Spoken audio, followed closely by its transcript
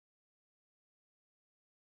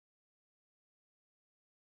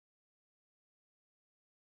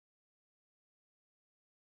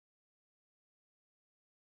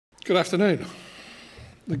Good afternoon.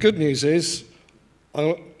 The good news is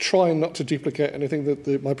I'm trying not to duplicate anything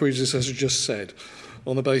that my predecessor just said,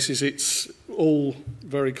 on the basis it's all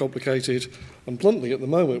very complicated, and bluntly at the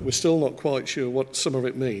moment we're still not quite sure what some of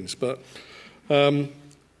it means. But so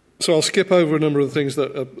I'll skip over a number of the things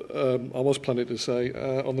that I was planning to say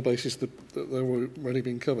on the basis that they were already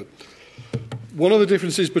being covered. One of the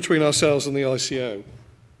differences between ourselves and the ICO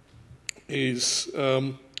is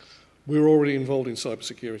we're already involved in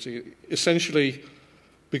cybersecurity. Essentially,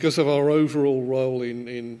 because of our overall role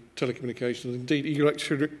in telecommunications, indeed,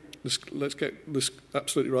 let's get this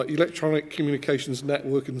absolutely right, electronic communications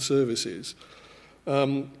network and services,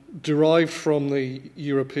 derived from the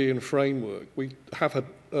European framework. We have had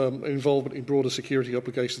involvement in broader security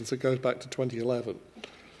obligations that goes back to 2011.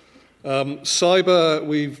 Cyber,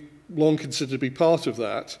 we've long considered to be part of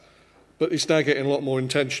that, but it's now getting a lot more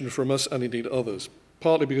attention from us and indeed others,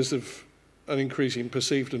 partly because of an increasing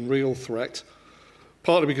perceived and real threat,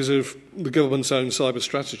 partly because of the government's own cyber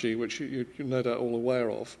strategy, which you're no doubt all aware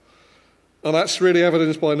of. And that's really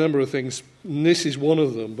evidenced by a number of things. And this is one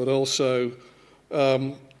of them, but also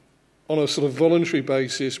on a sort of voluntary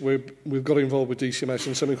basis, we've got involved with DCMS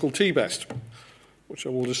and something called T-Best, which I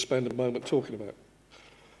will just spend a moment talking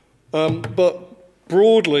about. But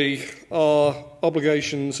broadly, our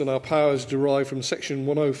obligations and our powers derive from Section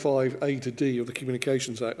 105A to D of the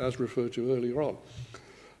Communications Act, as referred to earlier on.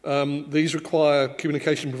 These require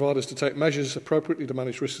communication providers to take measures appropriately to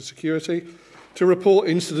manage risk and security, to report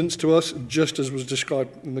incidents to us, just as was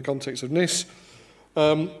described in the context of NIS.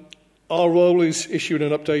 Our role is issuing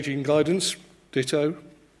and updating guidance, ditto.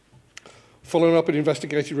 Following up an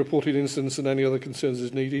investigated reported incidents and any other concerns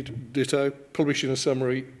as needed, ditto. Publishing a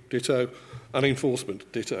summary, ditto. And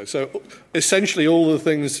enforcement, ditto. So essentially all the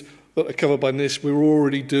things that are covered by NIS we're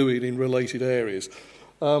already doing in related areas.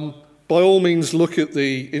 By all means, look at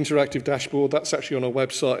the interactive dashboard. That's actually on our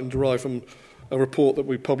website and derived from a report that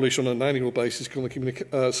we publish on an annual basis called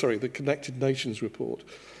the Connected Nations Report.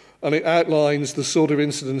 And it outlines the sort of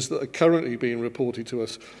incidents that are currently being reported to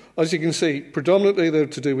us. As you can see, predominantly they're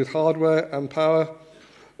to do with hardware and power.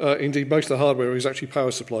 Indeed, most of the hardware is actually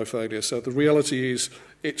power supply failure. So the reality is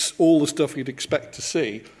it's all the stuff you'd expect to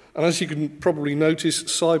see. And as you can probably notice,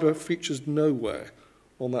 cyber features nowhere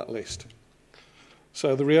on that list.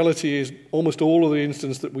 So the reality is almost all of the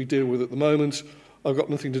incidents that we deal with at the moment have got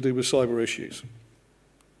nothing to do with cyber issues.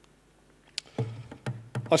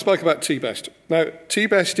 I spoke about T-Best. Now,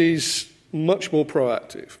 T-Best is much more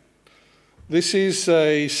proactive. This is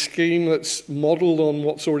a scheme that's modelled on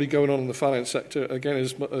what's already going on in the finance sector. Again,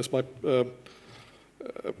 as my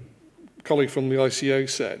colleague from the ICO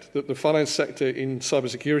said, that the finance sector in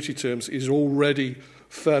cybersecurity terms is already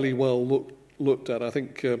fairly well looked at. I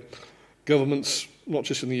think governments, not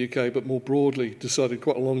just in the UK, but more broadly, decided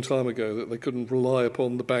quite a long time ago that they couldn't rely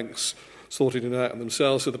upon the banks sorting it out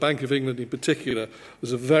themselves. So the Bank of England in particular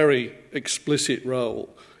has a very explicit role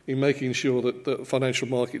in making sure that financial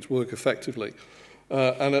markets work effectively.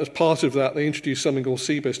 And as part of that, they introduced something called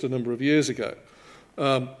CBIST a number of years ago.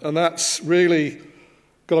 And that's really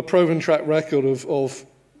got a proven track record of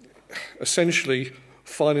essentially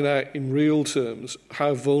finding out in real terms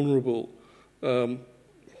how vulnerable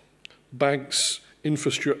banks'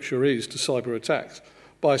 infrastructure is to cyber attacks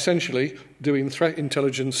by essentially doing threat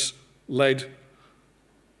intelligence-led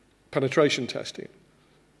penetration testing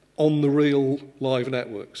on the real live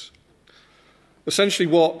networks. Essentially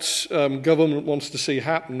what government wants to see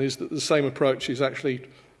happen is that the same approach is actually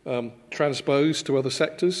transposed to other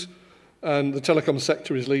sectors, and the telecom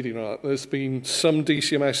sector is leading on that. There's been some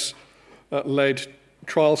DCMS-led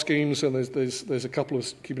trial schemes, and there's a couple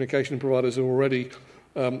of communication providers who already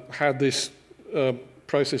had this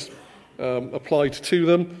process applied to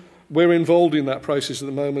them. We're involved in that process at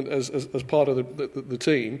the moment as part of the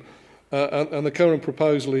team, and the current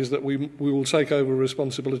proposal is that we will take over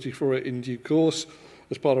responsibility for it in due course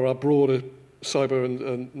as part of our broader cyber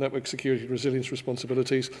and network security resilience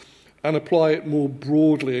responsibilities, and apply it more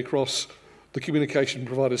broadly across the communication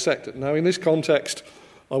provider sector. Now, in this context,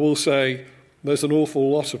 I will say there's an awful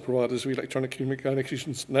lot of providers of electronic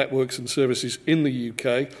communications networks and services in the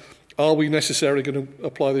UK. Are we necessarily going to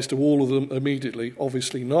apply this to all of them immediately?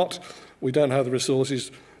 Obviously not. We don't have the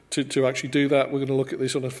resources to actually do that. We're going to look at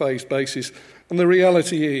this on a phased basis. And the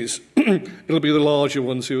reality is it'll be the larger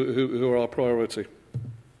ones who are our priority.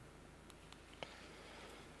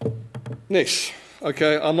 NIS.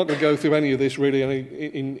 Okay, I'm not going to go through any of this really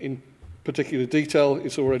in particular detail.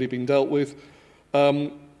 It's already been dealt with.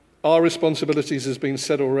 Our responsibilities, as been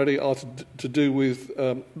said already, are to do with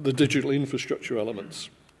the digital infrastructure elements.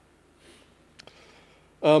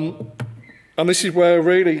 And this is where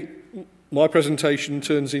really my presentation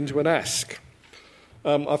turns into an ask.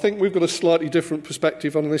 I think we've got a slightly different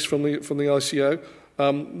perspective on this from the ICO.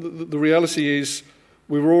 The reality is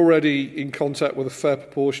we're already in contact with a fair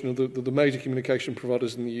proportion of the major communication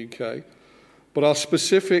providers in the UK, but our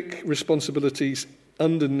specific responsibilities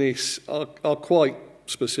under this are quite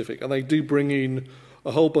specific, and they do bring in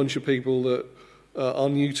a whole bunch of people that are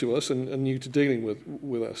new to us and new to dealing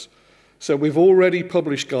with us. So we've already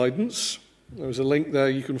published guidance. There's a link there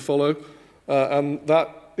you can follow, and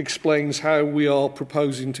that explains how we are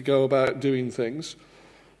proposing to go about doing things.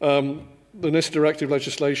 The NIST directive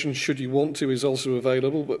legislation, should you want to, is also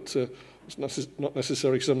available, but it's not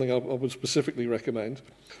necessarily something I would specifically recommend.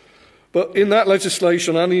 But in that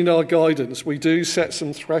legislation and in our guidance, we do set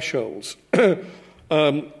some thresholds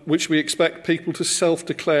which we expect people to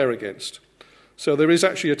self-declare against. So there is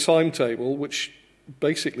actually a timetable, which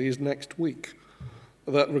basically is next week,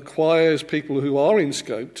 that requires people who are in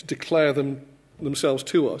scope to declare themselves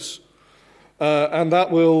to us. And that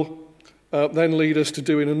will then lead us to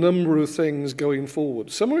doing a number of things going forward,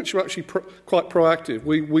 some of which are actually quite proactive.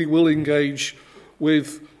 We will engage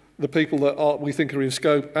with the people that we think are in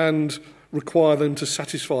scope and require them to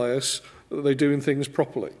satisfy us that they're doing things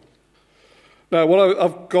properly. Now, what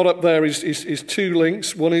I've got up there is two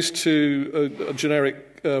links. One is to a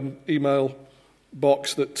generic email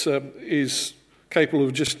box that is capable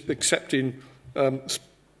of just accepting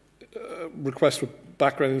requests for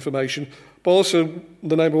background information, but also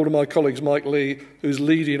the name of one of my colleagues, Mike Lee, who's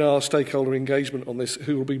leading our stakeholder engagement on this,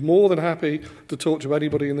 who will be more than happy to talk to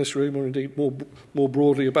anybody in this room or indeed more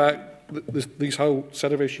broadly about these whole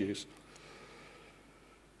set of issues.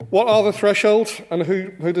 What are the thresholds and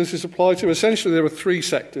who does this apply to? Essentially, there are three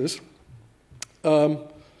sectors. Domain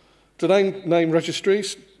name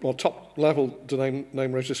registries, or top-level domain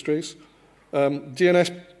name registries,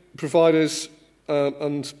 DNS providers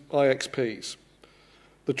and IXPs.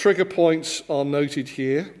 The trigger points are noted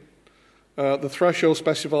here. The threshold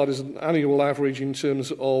specified as an annual average in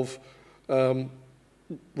terms of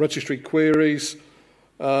registry queries,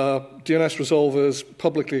 DNS resolvers,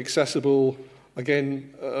 publicly accessible,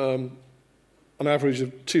 again, an average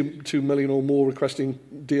of 2 million or more requesting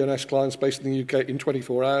DNS clients based in the UK in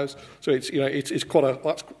 24 hours. So it's quite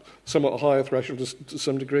that's somewhat a higher threshold to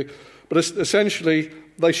some degree. But essentially,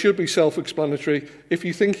 they should be self-explanatory. If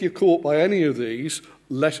you think you're caught by any of these,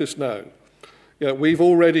 let us know. We've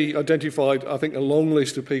already identified, I think, a long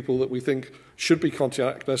list of people that we think should be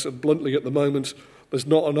contacting us, and bluntly at the moment, there's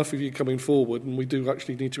not enough of you coming forward, and we do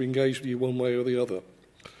actually need to engage with you one way or the other.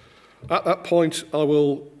 At that point, I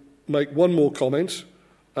will make one more comment,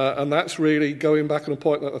 and that's really going back on a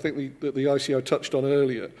point that I think that the ICO touched on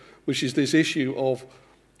earlier, which is this issue of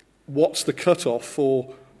what's the cut-off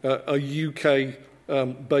for a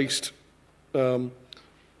UK-based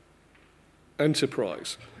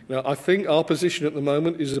enterprise. Now, I think our position at the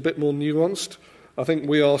moment is a bit more nuanced. I think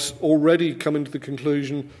we are already coming to the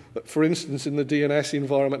conclusion that, for instance, in the DNS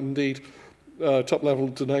environment, indeed, top-level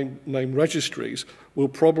domain name registries will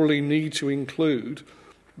probably need to include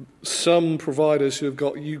some providers who have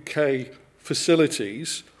got UK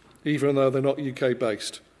facilities, even though they're not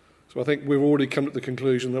UK-based. So I think we've already come to the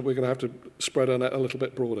conclusion that we're going to have to spread our net a little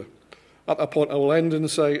bit broader. At that point, I will end and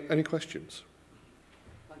say, any questions?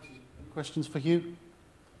 Thank you. Questions for Hugh?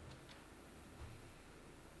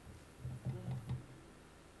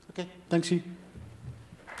 Okay, thanks, Hugh.